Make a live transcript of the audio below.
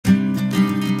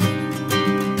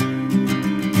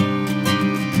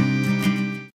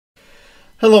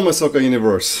Hello my soccer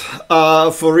universe.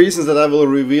 For reasons that I will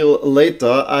reveal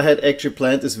later, I had actually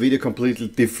planned this video completely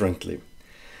differently.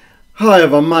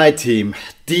 However, my team,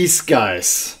 these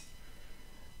guys,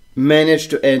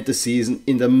 managed to end the season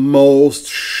in the most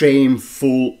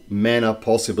shameful manner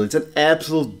possible. It's an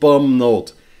absolute bum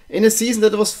note. In a season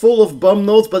that was full of bum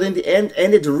notes, but in the end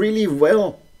ended really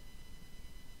well.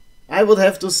 I would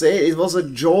have to say it was a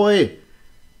joy.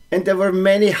 And there were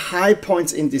many high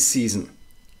points in this season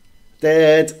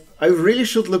that I really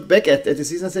should look back at the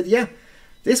season and said, yeah,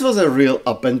 this was a real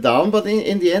up and down, but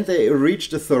in the end they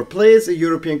reached the third place, the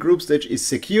European group stage is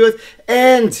secured,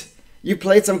 and you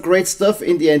played some great stuff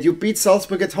in the end. You beat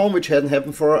Salzburg at home, which hadn't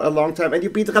happened for a long time, and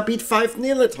you beat Rapid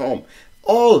 5-0 at home.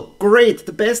 All great,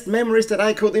 the best memories that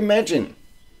I could imagine.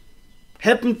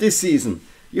 Happened this season.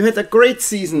 You had a great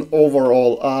season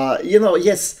overall.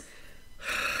 Yes,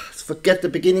 forget the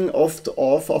beginning of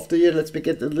the year, let's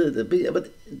forget a little bit, but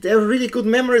there are really good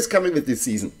memories coming with this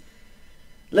season.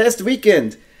 Last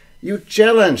weekend, you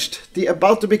challenged the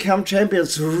about to become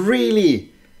champions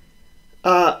really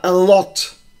a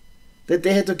lot, that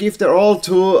they had to give their all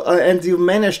to, and you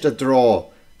managed a draw,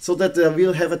 so that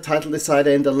we'll have a title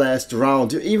decider in the last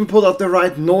round. You even put out the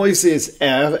right noises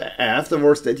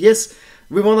afterwards that yes,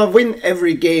 we want to win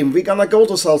every game, we're gonna go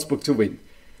to Salzburg to win.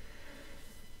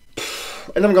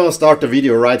 And I'm gonna start the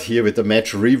video right here with the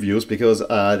match reviews, because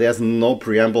there's no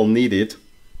preamble needed.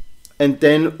 And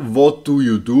then what do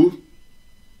you do?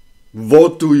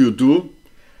 What do you do?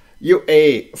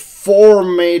 Four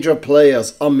major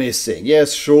players are missing.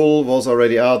 Yes, Schul was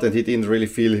already out and he didn't really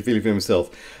feel it himself.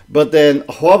 But then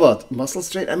Horvath, muscle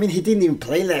strain. I mean, he didn't even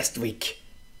play last week.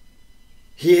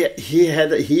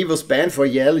 He was banned for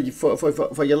yellow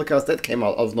cards. That came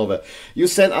out of nowhere. You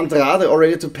sent Andrade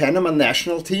already to Panama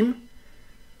national team,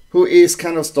 who is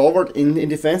kind of stalwart in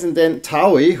defense, and then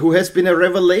Taui, who has been a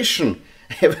revelation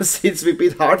ever since we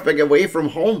beat Hartberg away from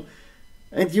home.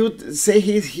 And you say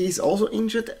he's also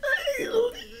injured?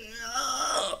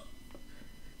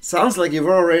 Sounds like you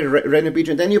were already ready to beat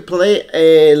you. And then you play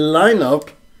a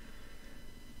lineup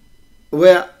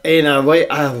where, in a way,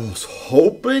 I was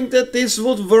hoping that this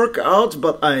would work out,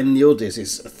 but I knew this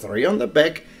is 3 on the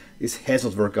back. This has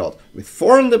not worked out. With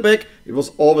 4 on the back, it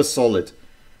was always solid.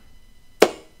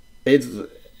 It's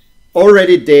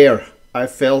already there. I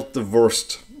felt the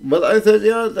worst. But I thought,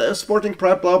 yeah, the Sporting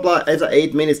Pride, blah blah. After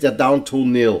 8 minutes, they're down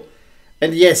 2-0.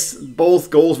 And yes,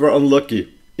 both goals were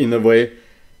unlucky in a way,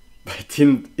 but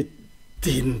it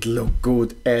didn't look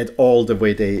good at all the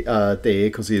way they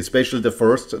could see. Especially the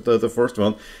first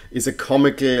one is a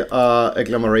comical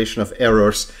agglomeration of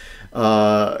errors.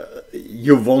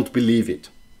 You won't believe it.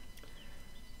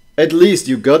 At least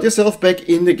you got yourself back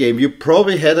in the game. You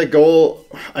probably had a goal,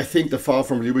 I think the foul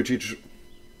from Ljubicic,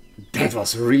 that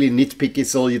was really nitpicky,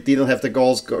 so you didn't have the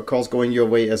calls going your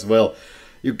way as well.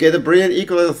 You get a brilliant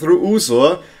equalizer through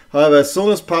Usor. However, as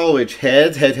soon as Pavlovic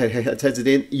had it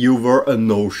in, you were a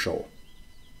no-show.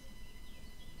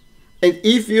 And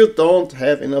if you don't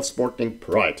have enough sporting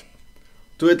pride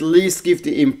to at least give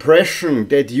the impression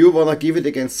that you want to give it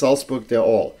against Salzburg their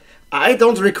all, I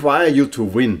don't require you to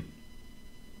win.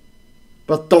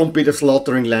 But don't be the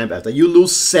slaughtering lamb after. You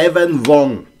lose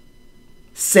 7-1.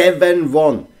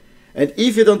 7-1. And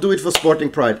if you don't do it for sporting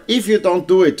pride, if you don't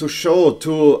do it to show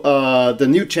to the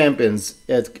new champions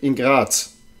in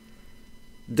Graz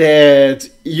that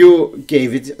you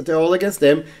gave it their all against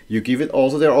them, you give it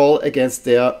also their all against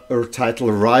their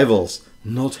title rivals.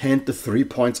 Not hand the 3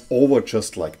 points over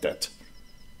just like that.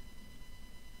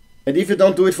 And if you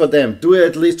don't do it for them, do it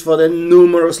at least for the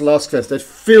numerous LASK fans that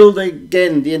filled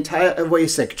again the entire away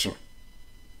section.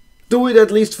 Do it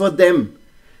at least for them.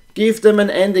 Give them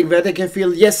an ending where they can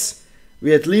feel, yes,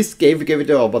 we at least gave it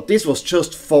all. But this was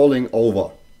just falling over.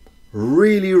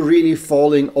 Really, really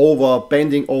falling over,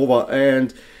 bending over.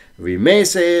 And we may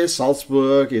say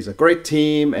Salzburg is a great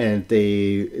team and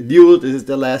they knew this is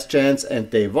the last chance and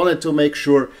they wanted to make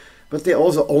sure. But they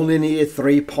also only needed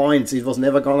 3 points. It was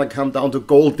never going to come down to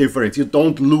goal difference. You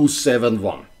don't lose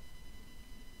 7-1.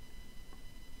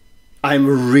 I'm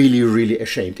really, really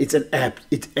ashamed.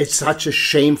 It's such a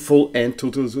shameful end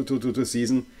to the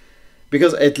season.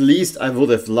 Because at least I would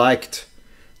have liked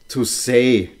to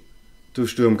say to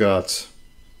Sturm Graz,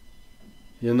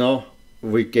 you know,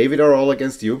 we gave it our all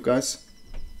against you guys.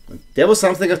 There was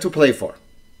something to play for.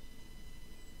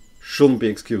 Shouldn't be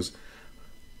excused.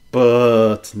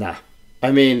 But nah,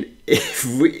 I mean,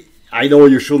 I know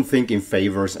you shouldn't think in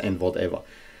favors and whatever,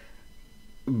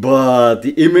 but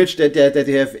the image that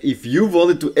you have, if you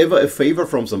wanted to ever a favor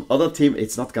from some other team,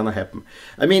 it's not gonna happen.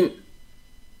 I mean,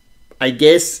 I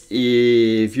guess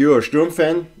if you're a Sturm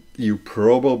fan, you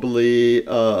probably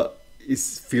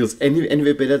feels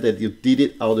anyway better that you did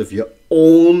it out of your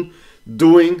own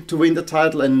doing to win the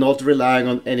title and not relying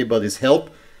on anybody's help.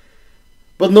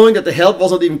 But knowing that the help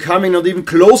was not even coming, not even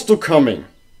close to coming.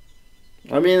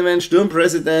 I mean, when Sturm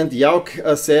president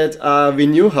Jauk said, we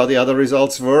knew how the other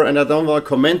results were, and I don't want to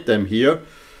comment them here,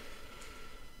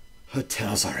 that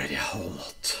tells already a whole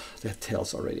lot. That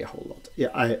tells already a whole lot.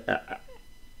 Yeah,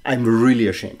 I'm really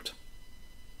ashamed.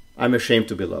 I'm ashamed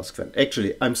to be a LASK fan.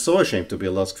 Actually, I'm so ashamed to be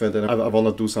a LASK fan that I want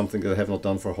to do something that I have not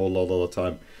done for a whole lot of the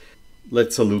time.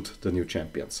 Let's salute the new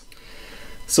champions.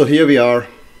 So here we are.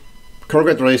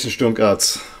 Congratulations, Sturm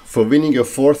Graz, for winning your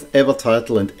 4th ever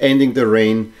title and ending the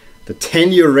reign, the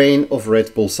 10-year reign of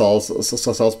Red Bull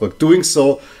Salzburg. Doing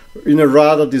so in a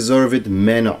rather deserved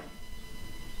manner.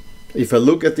 If I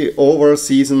look at the overall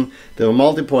season, there were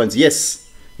multi-points. Yes,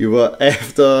 you were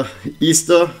after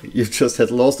Easter, you just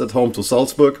had lost at home to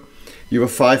Salzburg. You were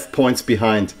 5 points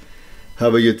behind.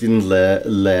 However, you didn't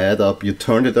let up, you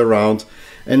turned it around.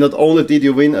 And not only did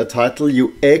you win a title,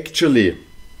 you actually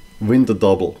win the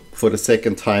double for the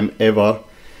 2nd time ever.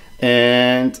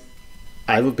 And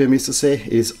I would be amiss to say, it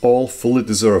is all fully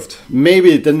deserved.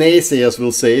 Maybe the naysayers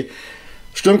will say,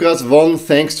 Sturm Graz won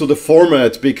thanks to the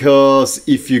format, because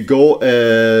if you go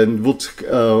and would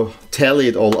tally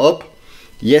it all up,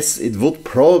 yes, it would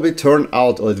probably turn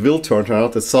out, or it will turn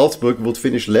out, that Salzburg would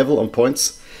finish level on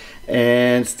points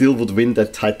and still would win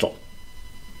that title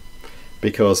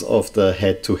because of the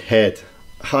head-to-head.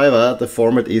 However, the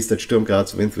format is that Sturm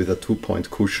Graz wins with a 2-point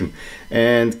cushion,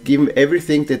 and given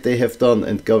everything that they have done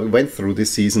and went through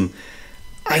this season,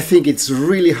 I think it's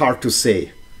really hard to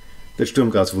say that Sturm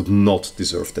Graz would not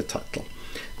deserve the title.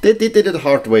 They did it the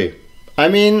hard way. I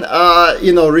mean,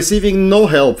 receiving no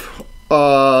help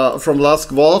from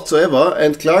LASK whatsoever,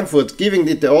 and Klagenfurt giving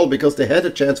it all because they had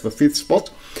a chance for 5th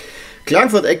spot.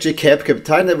 Klagenfurt actually kept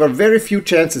tight. There were very few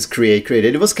chances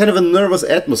created. It was kind of a nervous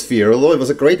atmosphere, although it was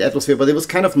a great atmosphere, but it was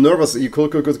kind of nervous. You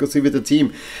could see with the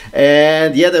team.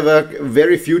 And yeah, there were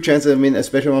very few chances. I mean,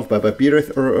 especially one by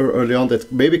Bireth early on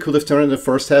that maybe could have turned in the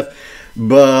first half.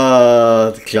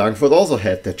 But Klagenfurt also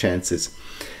had their chances.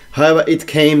 However, it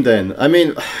came then. I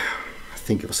mean, I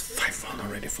think it was 5-1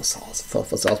 already for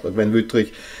Salzburg when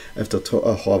Wüttrich, after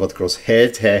Horvath cross,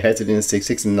 had it in the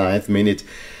 69th minute.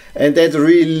 And that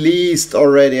released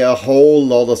already a whole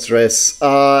lot of stress.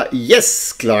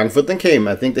 Yes, Klagenfurt then came.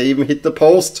 I think they even hit the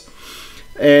post.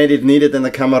 And it needed then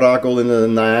a Kamara goal in the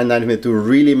 9th minute to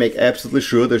really make absolutely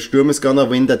sure that Sturm is gonna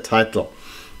win the title.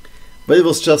 But it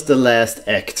was just the last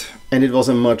act. And it was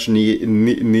a much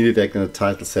needed act, and the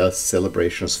title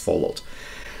celebrations followed.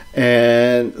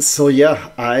 And so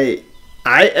yeah, I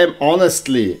am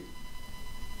honestly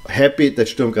happy that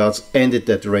Sturm Graz ended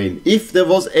that reign. If there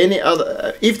was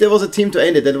a team to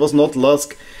end it that was not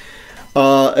LASK,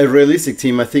 a realistic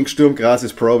team, I think Sturm Graz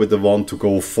is probably the one to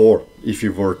go for, if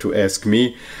you were to ask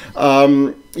me.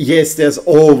 Yes, there's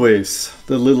always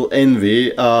the little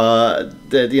envy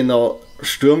that,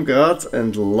 Sturm Graz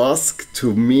and LASK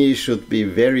to me should be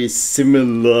very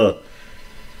similar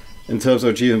in terms of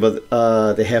achievement,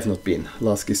 but they have not been.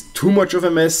 LASK is too much of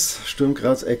a mess. Sturm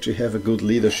Graz actually have a good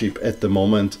leadership at the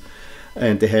moment,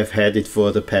 and they have had it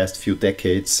for the past few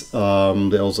decades.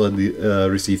 They also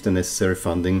received the necessary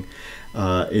funding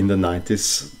in the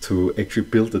 90s to actually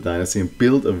build a dynasty and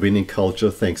build a winning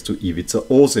culture thanks to Ivica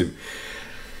Osim.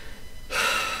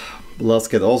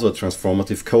 LASK had also a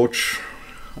transformative coach.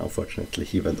 Unfortunately,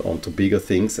 he went on to bigger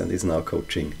things and is now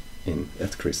coaching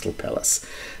at Crystal Palace.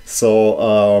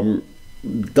 So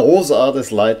those are the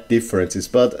slight differences.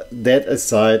 But that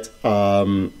aside,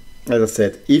 as I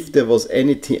said, if there was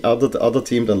any other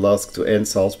team than LASK to end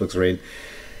Salzburg's reign,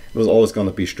 it was always going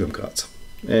to be Sturm Graz.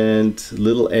 And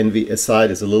little envy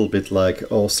aside, is a little bit like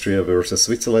Austria versus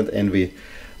Switzerland envy.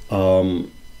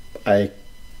 I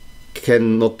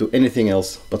cannot do anything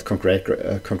else but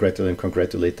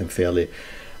congratulate them fairly.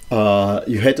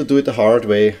 You had to do it the hard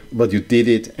way, but you did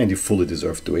it, and you fully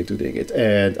deserve doing it.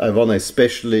 And I want to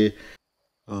especially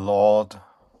laud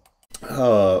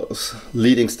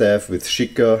leading staff with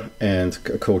Schicker and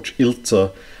Coach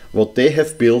Ilzer. What they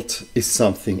have built is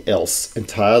something else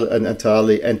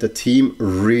entirely, and the team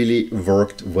really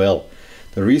worked well.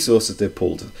 The resources they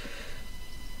pulled,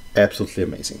 absolutely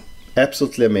amazing.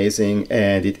 Absolutely amazing,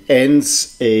 and it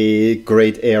ends a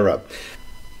great era.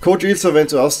 Coach Ilzer went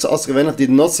to Austria Vienna, did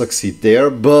not succeed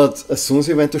there, but as soon as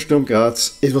he went to Sturm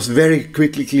Graz, it was very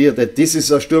quickly clear that this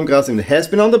is a Sturm Graz team that has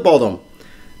been on the bottom,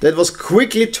 that was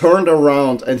quickly turned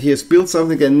around, and he has built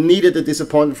something that needed a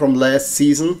disappointment from last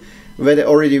season, where they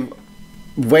already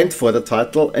went for the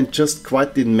title and just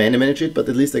quite didn't manage it, but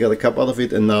at least they got a cup out of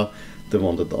it, and now they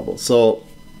won the double. So,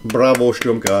 bravo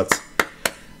Sturm Graz.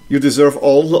 You deserve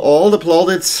all the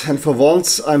plaudits, and for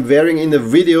once I'm wearing in the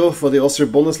video for the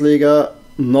Austrian Bundesliga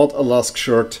not a LASK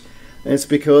shirt. And it's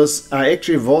because I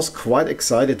actually was quite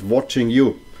excited watching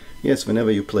you. Yes,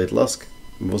 whenever you played LASK,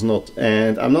 it was not.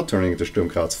 And I'm not turning into Sturm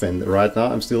Graz fan right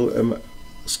now, I'm still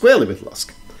squarely with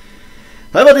LASK.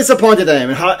 However disappointed I am,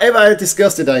 and however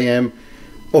disgusted I am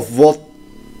of what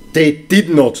they did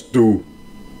not do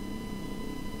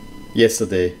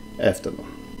yesterday afternoon.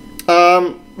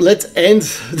 Let's end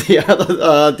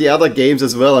the other games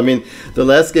as well. I mean, the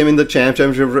last game in the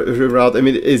championship round, I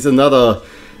mean, is another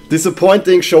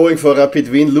disappointing showing for Rapid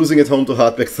Wien, losing at home to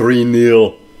Hartberg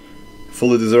 3-0.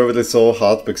 Fully deservedly so,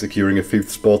 Hartberg securing a 5th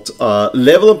spot.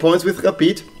 Level on points with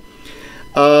Rapid.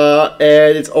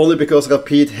 And it's only because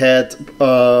Rapid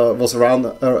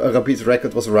Rapid's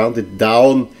record was rounded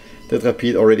down that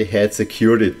Rapid already had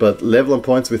secured it. But level on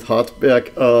points with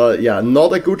Hartberg, yeah,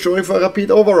 not a good showing for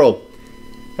Rapid overall.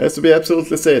 Has to be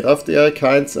absolutely said. After Eric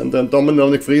Heinz and then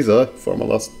Dominik Frieser, former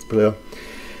LASK player,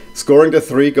 scoring the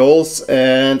 3 goals,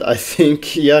 and I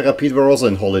think, yeah, Rapid were also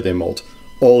in holiday mode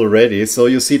already. So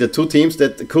you see the two teams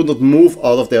that could not move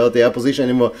out of their position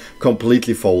anymore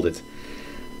completely folded.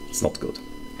 It's not good.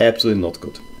 Absolutely not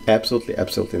good.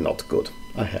 Absolutely not good.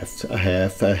 I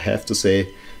have to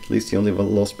say, at least you only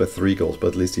lost by 3 goals, but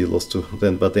at least you lost to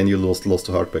then. But then you lost to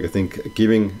Hartberg. I think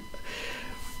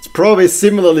it's probably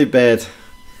similarly bad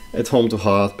at home to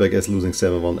Hartberg as losing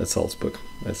 7-1 at Salzburg.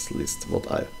 That's at least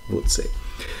what I would say.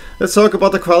 Let's talk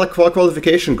about the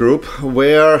qualification group,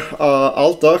 where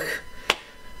Altach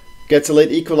gets a late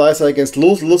equalizer against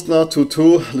Lustner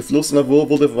 2-2. If Lustner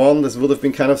would have won, this would have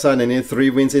been kind of sad. They need 3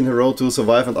 wins in a row to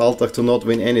survive, and Altach to not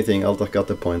win anything. Altach got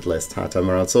the point last time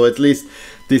around, so at least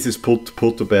this is put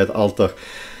to bed. Altach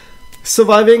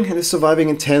surviving, and is surviving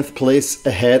in 10th place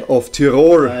ahead of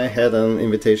Tirol. I had an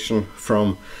invitation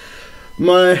from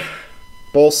my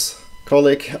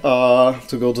colleague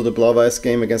to go to the Blau-Weiß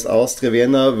game against Austria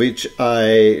Vienna, which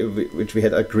we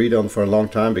had agreed on for a long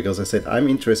time, because I said I'm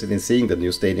interested in seeing the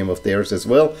new stadium of theirs as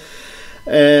well.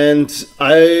 And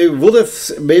I would have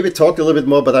maybe talked a little bit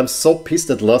more, but I'm so pissed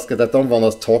at LASK that I don't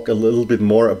want to talk a little bit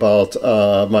more about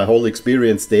my whole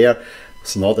experience there.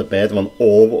 It's not a bad one.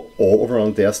 Over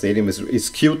on their stadium is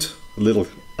cute, little.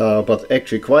 But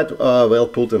actually quite well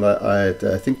put, and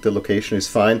I think the location is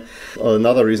fine.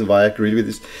 Another reason why I agree with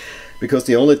this, because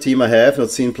the only team I have not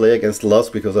seen play against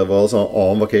LASK, because I was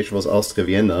on vacation, was Austria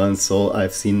Vienna, and so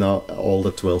I've seen now all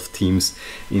the 12 teams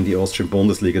in the Austrian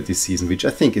Bundesliga this season, which I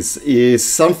think is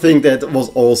something that was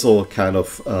also kind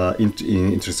of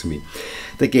interesting to me.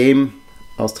 The game,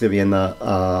 Austria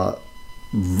Vienna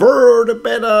were the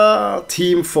better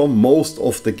team for most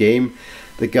of the game.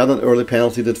 They got an early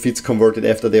penalty that Fitz converted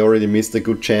after they already missed a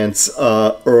good chance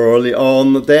early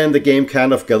on. Then the game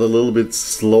kind of got a little bit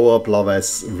slower.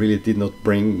 Blau-Weiß really did not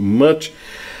bring much.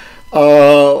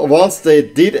 Once they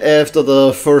did, after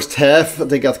the first half,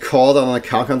 they got caught on a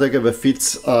counter where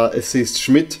Fitz assists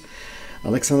Schmidt,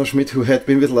 Alexander Schmidt, who had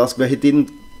been with LASK, where he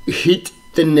didn't hit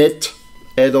the net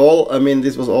at all. I mean,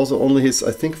 this was also only his,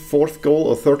 I think, 4th goal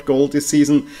or 3rd goal this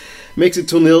season. Makes it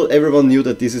 2-0. Everyone knew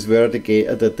that this is where the game,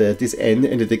 this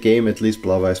ended the game. At least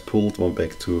Blau-Weiß pulled one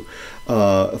back to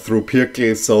through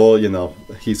Pirkel. So you know,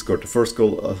 he scored the first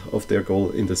goal of their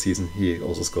goal in the season. He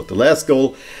also scored the last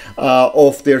goal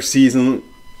of their season.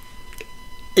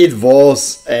 It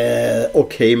was an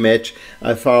okay match.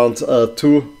 I found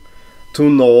two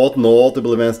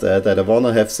notable events that I want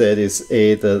to have said is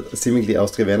that seemingly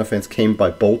Austria Vienna fans came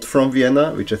by boat from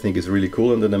Vienna, which I think is really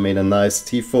cool, and then they made a nice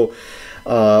tifo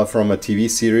from a TV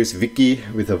series, Vicky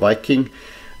with a Viking,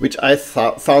 which I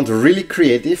found really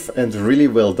creative and really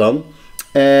well done.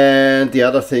 And the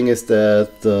other thing is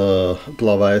that the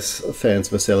Blau-Weiß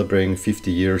fans were celebrating 50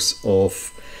 years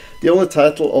of the only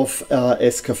title of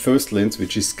SK Föstlins,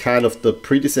 which is kind of the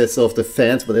predecessor of the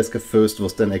fans, but SK Föst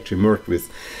was then actually merged with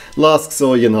LASK.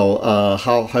 So, you know,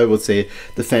 how I would say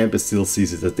the fan base still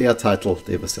sees it as their title.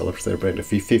 They were celebrating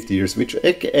 50 years, which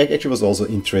actually was also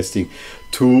interesting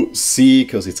to see,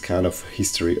 because it's kind of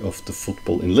history of the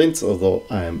football in Linz, although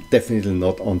I am definitely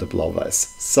not on the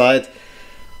Blau-Weiß side.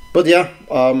 But yeah,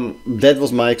 that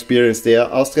was my experience there.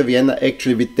 Austria Vienna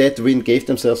actually with that win gave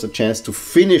themselves a chance to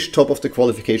finish top of the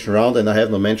qualification round, and I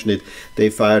have not mentioned it, they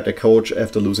fired their coach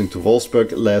after losing to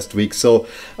Wolfsberg last week. So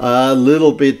a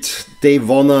little bit, they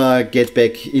wanna get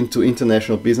back into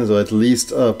international business, or at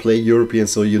least play European,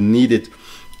 so you need it.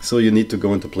 So you need to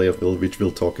go into playoff, which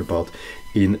we'll talk about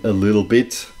in a little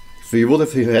bit. If you would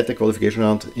have had the qualification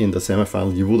round in the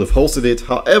semifinal, you would have hosted it.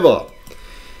 However,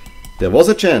 there was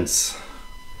a chance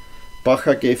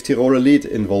Bacher gave Tirol a lead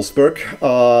in Wolfsberg.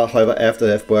 However, after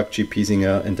they have Borg, G.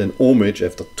 Piesinger and then Omich,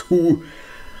 after two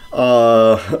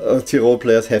Tirol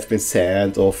players have been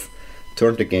signed off,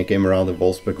 turned the game around in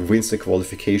Wolfsberg, wins the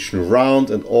qualification round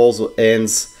and also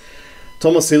ends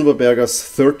Thomas Silberberger's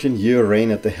 13-year reign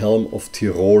at the helm of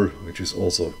Tirol, which is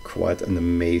also quite an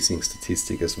amazing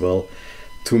statistic as well.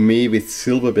 To me, with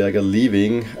Silberberger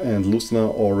leaving and Lusner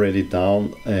already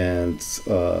down and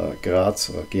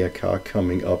Graz or GRK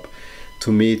coming up,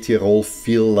 to me Tirol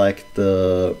feel like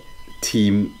the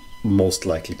team most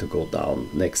likely to go down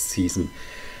next season,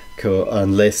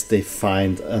 unless they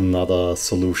find another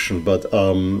solution. But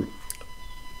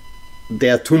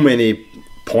there are too many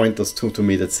pointers to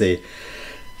me that say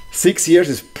 6 years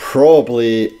is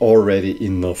probably already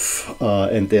enough,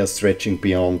 and they are stretching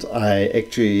beyond. I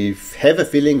actually have a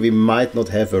feeling we might not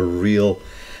have a real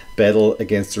battle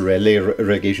against the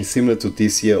relegation similar to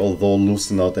this year, although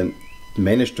Lusner then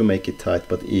managed to make it tight,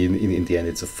 but in the end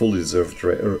it's a fully deserved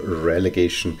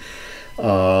relegation,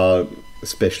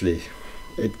 especially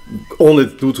only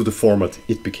due to the format.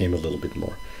 It became a little bit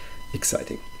more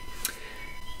exciting.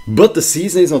 But the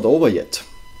season is not over yet.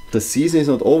 The season is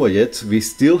not over yet. We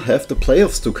still have the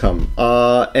playoffs to come.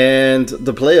 And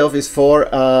the playoff is for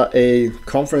a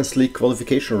Conference League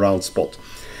qualification round spot,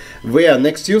 where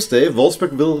next Tuesday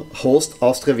Wolfsberg will host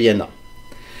Austria Vienna.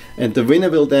 And the winner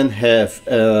will then have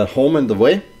home and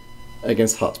away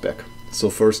against Hartberg. So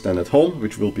first then at home,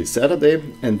 which will be Saturday,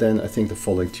 and then I think the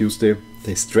following Tuesday.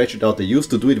 They stretch it out. They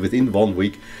used to do it within 1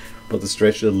 week, but they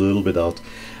stretched it a little bit out.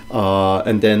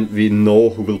 And then we know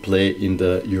who will play in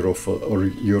the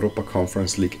Europa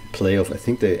Conference League playoff. I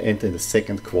think they enter in the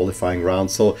second qualifying round,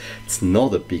 so it's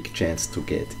not a big chance to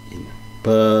get in.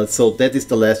 But so that is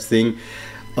the last thing.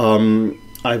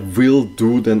 I will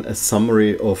do then a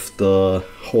summary of the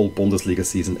whole Bundesliga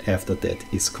season after that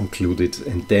is concluded,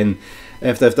 and then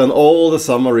after I've done all the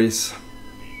summaries,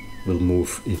 we'll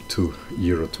move into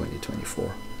Euro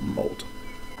 2024 mode.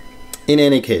 In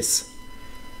any case,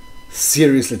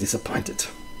 seriously disappointed.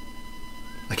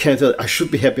 I can't tell, I should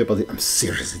be happy about it. I'm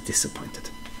seriously disappointed.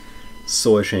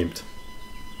 So ashamed.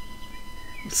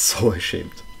 So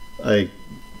ashamed. I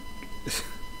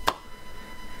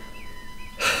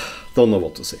don't know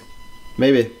what to say.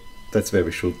 Maybe that's where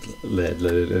we should let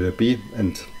it be.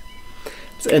 And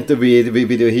let's end the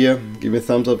video here. Give me a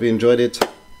thumbs up if you enjoyed it.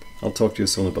 I'll talk to you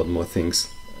soon about more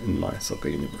things in my soccer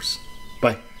universe.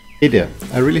 Bye. Hey there,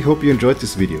 I really hope you enjoyed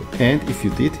this video, and if you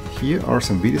did, here are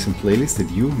some videos and playlists that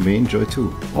you may enjoy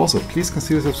too. Also, please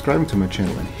consider subscribing to my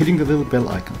channel and hitting the little bell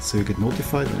icon so you get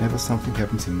notified whenever something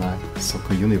happens in my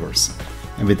soccer universe.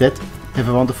 And with that, have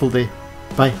a wonderful day.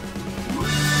 Bye!